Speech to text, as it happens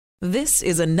This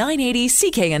is a 980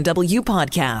 CKNW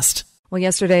podcast. Well,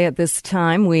 yesterday at this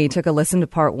time, we took a listen to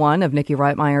part one of Nikki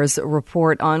Reitmeyer's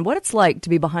report on what it's like to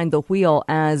be behind the wheel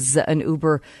as an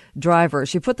Uber driver.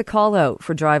 She put the call out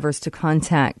for drivers to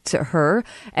contact her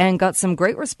and got some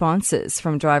great responses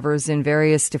from drivers in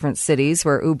various different cities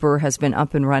where Uber has been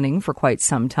up and running for quite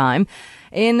some time.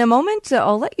 In a moment,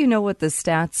 I'll let you know what the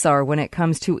stats are when it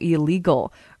comes to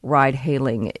illegal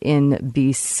ride-hailing in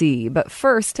BC. But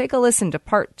first, take a listen to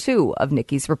part two of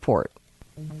Nikki's report.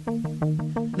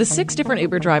 The 6 different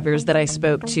Uber drivers that I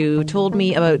spoke to told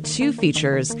me about 2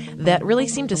 features that really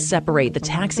seem to separate the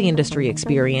taxi industry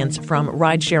experience from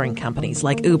ride-sharing companies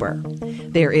like Uber.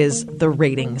 There is the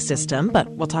rating system, but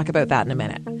we'll talk about that in a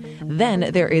minute.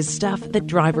 Then there is stuff that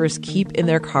drivers keep in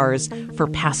their cars for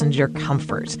passenger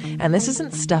comfort. And this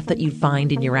isn't stuff that you'd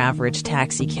find in your average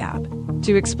taxi cab.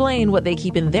 To explain what they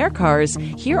keep in their cars,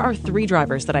 here are 3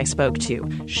 drivers that I spoke to.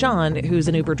 Sean, who's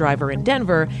an Uber driver in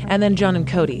Denver, and then John and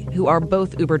Cody, who are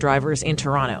both Uber drivers in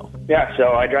Toronto. Yeah,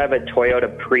 so I drive a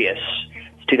Toyota Prius.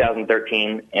 It's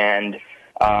 2013, and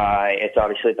it's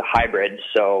obviously a hybrid,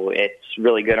 so it's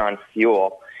really good on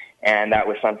fuel. And that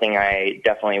was something I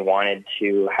definitely wanted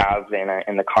to have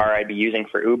in the car I'd be using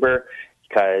for Uber,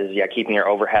 because keeping your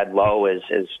overhead low is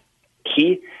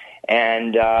key.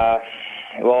 And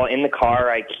in the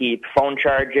car I keep phone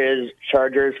chargers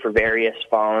for various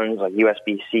phones, like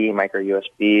USB-C, micro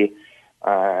USB,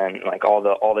 and like all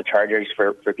the chargers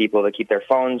for people to keep their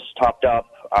phones topped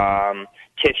up,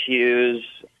 tissues,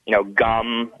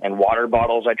 gum and water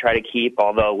bottles I try to keep,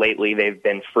 although lately they've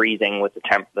been freezing with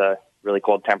the really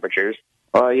cold temperatures.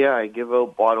 I give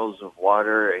out bottles of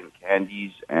water and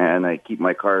candies, and I keep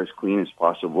my car as clean as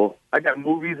possible. I got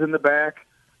movies in the back.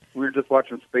 We were just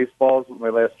watching Spaceballs with my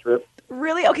last trip.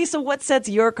 Really? Okay, so what sets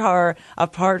your car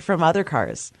apart from other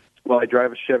cars? Well, I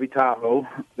drive a Chevy Tahoe.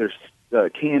 There's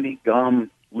candy,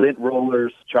 gum, lint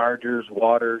rollers, chargers,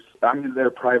 waters. I'm their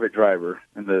private driver,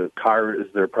 and the car is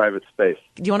their private space.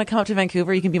 Do you want to come up to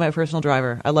Vancouver? You can be my personal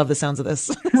driver. I love the sounds of this.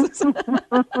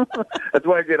 That's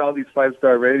why I get all these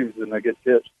 5-star ratings, and I get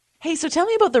tips. Hey, so tell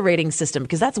me about the rating system,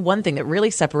 because that's one thing that really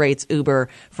separates Uber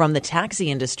from the taxi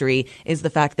industry is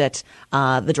the fact that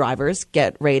the drivers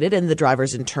get rated and the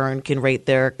drivers in turn can rate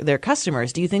their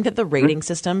customers. Do you think that the rating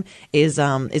system is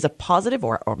a positive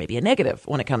or maybe a negative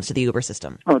when it comes to the Uber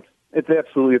system? Oh, it's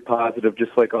absolutely a positive,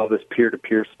 just like all this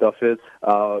peer-to-peer stuff is.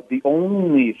 The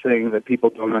only thing that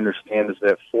people don't understand is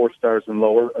that 4 stars and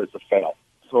lower is a fail.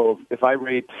 So if I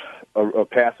rate a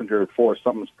passenger at 4,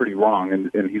 something's pretty wrong,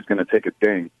 and he's going to take a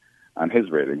ding on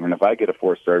his rating. And if I get a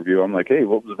 4-star review, I'm like, hey,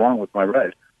 what was wrong with my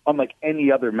ride? Unlike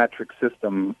any other metric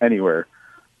system anywhere,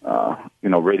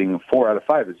 rating 4 out of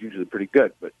 5 is usually pretty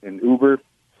good. But in Uber,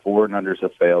 4 and under is a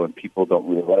fail, and people don't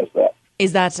realize that.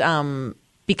 Is that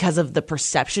because of the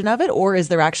perception of it, or is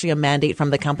there actually a mandate from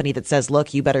the company that says,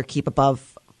 look, you better keep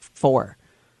above 4?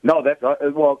 No,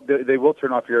 they will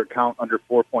turn off your account under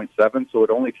 4.7, so it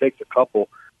only takes a couple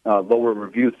lower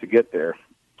reviews to get there.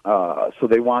 So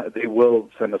they will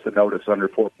send us a notice under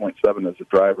 4.7 as a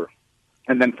driver.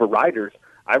 And then for riders,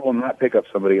 I will not pick up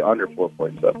somebody under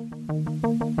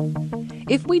 4.7.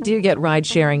 If we do get ride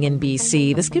sharing in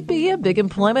BC, this could be a big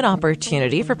employment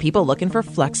opportunity for people looking for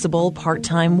flexible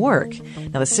part-time work.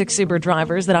 Now, the 6 Uber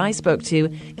drivers that I spoke to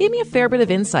gave me a fair bit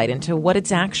of insight into what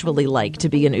it's actually like to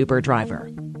be an Uber driver.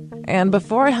 And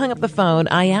before I hung up the phone,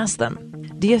 I asked them,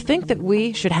 do you think that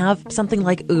we should have something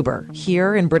like Uber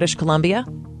here in British Columbia?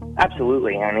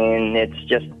 Absolutely. I mean, it's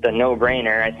just a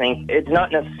no-brainer. I think it's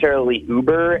not necessarily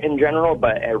Uber in general,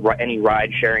 but any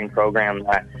ride-sharing program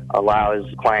that allows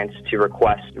clients to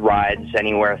request rides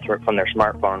anywhere from their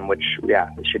smartphone, which,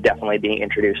 should definitely be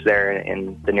introduced there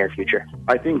in the near future.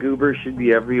 I think Uber should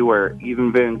be everywhere,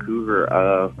 even Vancouver.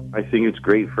 I think it's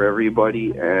great for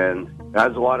everybody, and it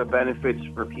has a lot of benefits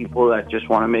for people that just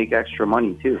want to make extra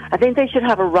money, too. I think they should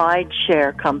have a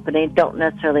ride-share company. Don't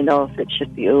necessarily know if it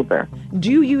should be Uber.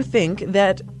 Do you think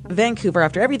that Vancouver,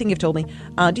 after everything you've told me,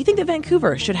 do you think that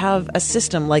Vancouver should have a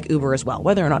system like Uber as well,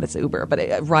 whether or not it's Uber, but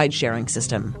a ride-sharing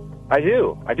system? I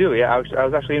do. Yeah, I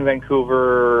was actually in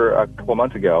Vancouver a couple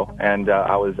months ago, and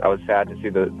I was sad to see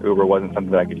that Uber wasn't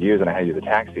something that I could use, and I had to use a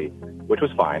taxi, which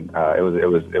was fine.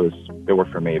 It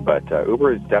worked for me, but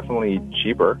Uber is definitely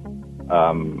cheaper.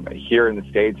 Here in the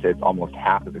States, it's almost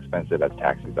half as expensive as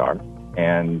taxis are,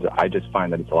 and I just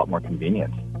find that it's a lot more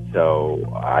convenient. So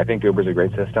I think Uber's a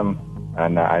great system,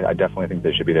 and I definitely think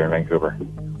they should be there in Vancouver.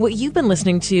 What you've been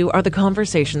listening to are the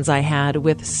conversations I had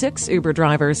with 6 Uber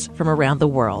drivers from around the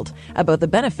world about the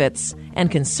benefits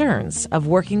and concerns of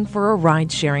working for a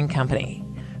ride-sharing company.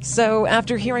 So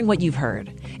after hearing what you've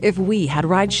heard, if we had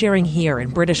ride-sharing here in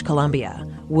British Columbia,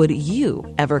 would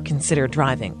you ever consider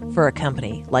driving for a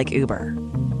company like Uber?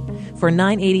 For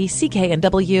 980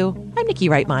 CKNW, I'm Nikki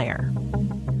Reitmeyer.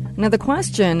 Now, the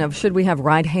question of should we have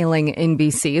ride-hailing in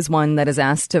BC is one that is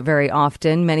asked very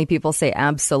often. Many people say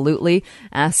absolutely.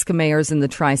 Ask mayors in the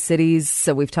Tri-Cities.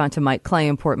 So we've talked to Mike Clay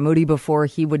in Port Moody before.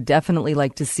 He would definitely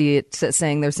like to see it,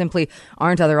 saying there simply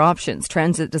aren't other options.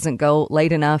 Transit doesn't go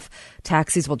late enough.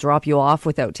 Taxis will drop you off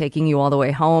without taking you all the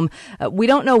way home. We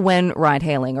don't know when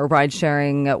ride-hailing or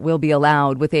ride-sharing will be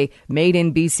allowed with a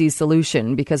made-in-BC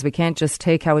solution, because we can't just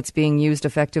take how it's being used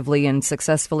effectively and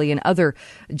successfully in other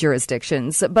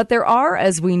jurisdictions. But there are,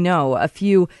 as we know, a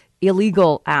few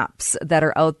illegal apps that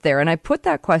are out there. And I put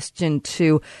that question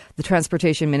to the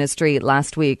Transportation Ministry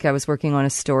last week. I was working on a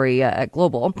story at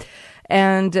Global.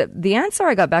 And the answer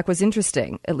I got back was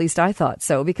interesting. At least I thought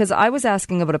so, because I was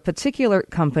asking about a particular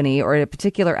company or a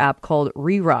particular app called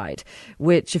Reride,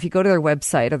 which if you go to their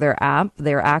website or their app,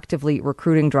 they're actively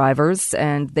recruiting drivers,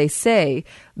 and they say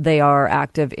they are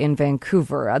active in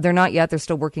Vancouver. They're not yet. They're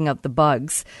still working out the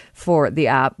bugs for the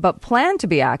app, but plan to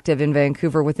be active in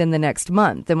Vancouver within the next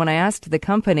month. And when I asked the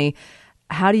company,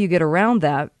 how do you get around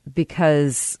that?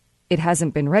 Because it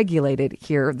hasn't been regulated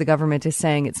here. The government is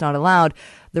saying it's not allowed.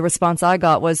 The response I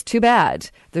got was, too bad.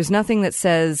 There's nothing that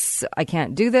says I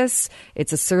can't do this.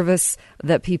 It's a service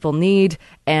that people need,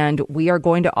 and we are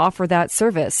going to offer that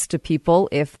service to people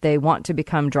if they want to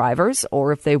become drivers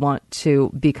or if they want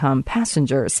to become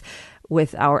passengers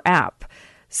with our app.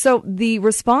 So the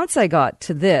response I got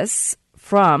to this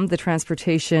from the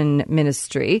Transportation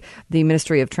Ministry, the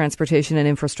Ministry of Transportation and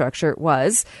Infrastructure,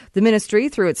 was the ministry,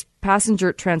 through its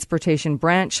passenger transportation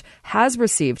branch, has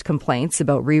received complaints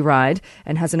about Reride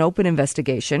and has an open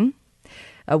investigation.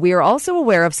 We are also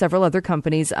aware of several other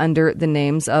companies under the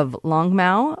names of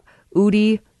Longmao,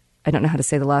 Udi, I don't know how to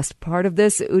say the last part of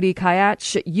this, Udi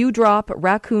Kayach, U-Drop,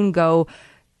 Raccoon Go,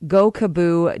 Go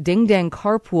Kaboo, Ding Dang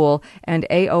Carpool, and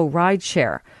AO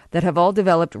Rideshare that have all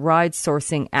developed ride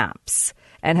sourcing apps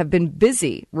and have been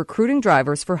busy recruiting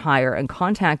drivers for hire and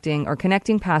contacting or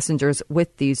connecting passengers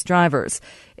with these drivers.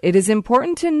 It is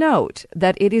important to note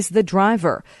that it is the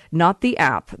driver, not the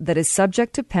app, that is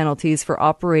subject to penalties for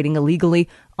operating illegally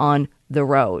on the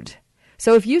road.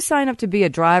 So if you sign up to be a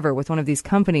driver with one of these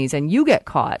companies and you get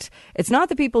caught, it's not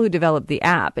the people who develop the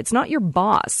app. It's not your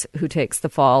boss who takes the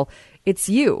fall. It's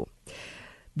you.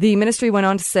 The ministry went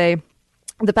on to say,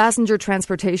 the passenger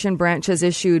transportation branch has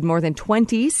issued more than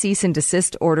 20 cease and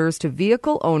desist orders to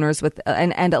vehicle owners with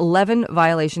and 11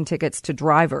 violation tickets to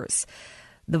drivers.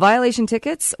 The violation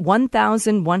tickets,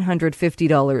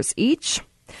 $1,150 each.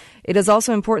 It is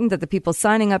also important that the people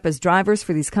signing up as drivers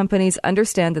for these companies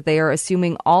understand that they are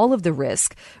assuming all of the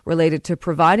risk related to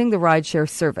providing the rideshare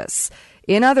service.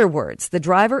 In other words, the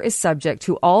driver is subject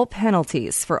to all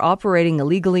penalties for operating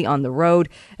illegally on the road,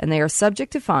 and they are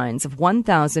subject to fines of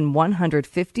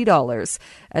 $1,150,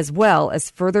 as well as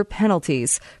further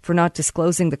penalties for not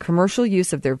disclosing the commercial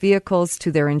use of their vehicles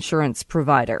to their insurance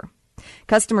provider.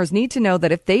 Customers need to know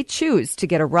that if they choose to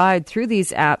get a ride through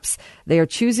these apps, they are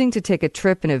choosing to take a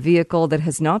trip in a vehicle that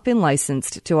has not been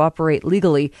licensed to operate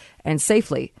legally and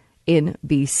safely in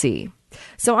BC.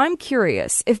 So I'm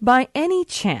curious if by any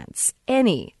chance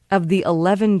any of the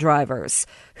 11 drivers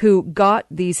who got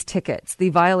these tickets, the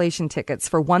violation tickets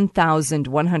for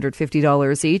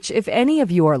 $1,150 each, if any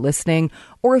of you are listening,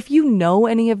 or if you know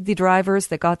any of the drivers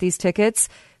that got these tickets,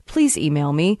 please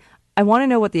email me. I want to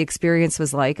know what the experience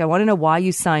was like. I want to know why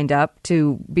you signed up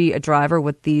to be a driver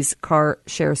with these car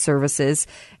share services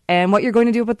and what you're going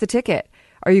to do with the ticket.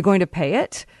 Are you going to pay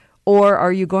it? Or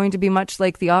are you going to be much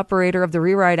like the operator of the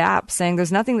Reride app, saying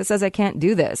there's nothing that says I can't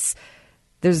do this?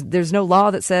 There's no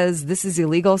law that says this is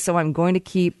illegal, so I'm going to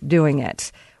keep doing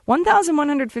it.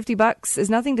 $1,150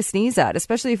 is nothing to sneeze at,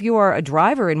 especially if you are a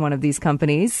driver in one of these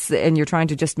companies and you're trying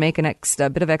to just make a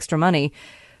bit of extra money.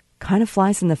 Kind of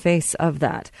flies in the face of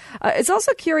that. It's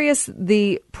also curious,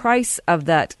 the price of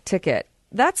that ticket.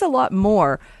 That's a lot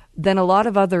more than a lot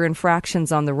of other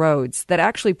infractions on the roads that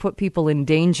actually put people in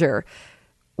danger.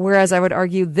 Whereas I would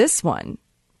argue this one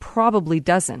probably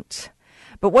doesn't.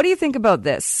 But what do you think about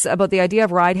this, about the idea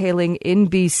of ride-hailing in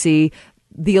BC?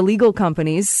 The illegal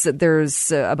companies,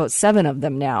 there's about 7 of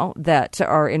them now that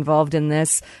are involved in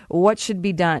this. What should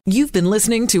be done? You've been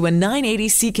listening to a 980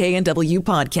 CKNW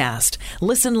podcast.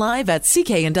 Listen live at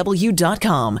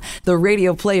cknw.com, the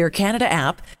Radio Player Canada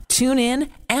app, tune in,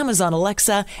 Amazon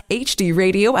Alexa, HD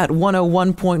Radio at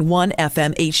 101.1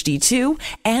 FM HD2,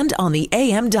 and on the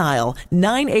AM dial,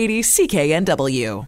 980 CKNW.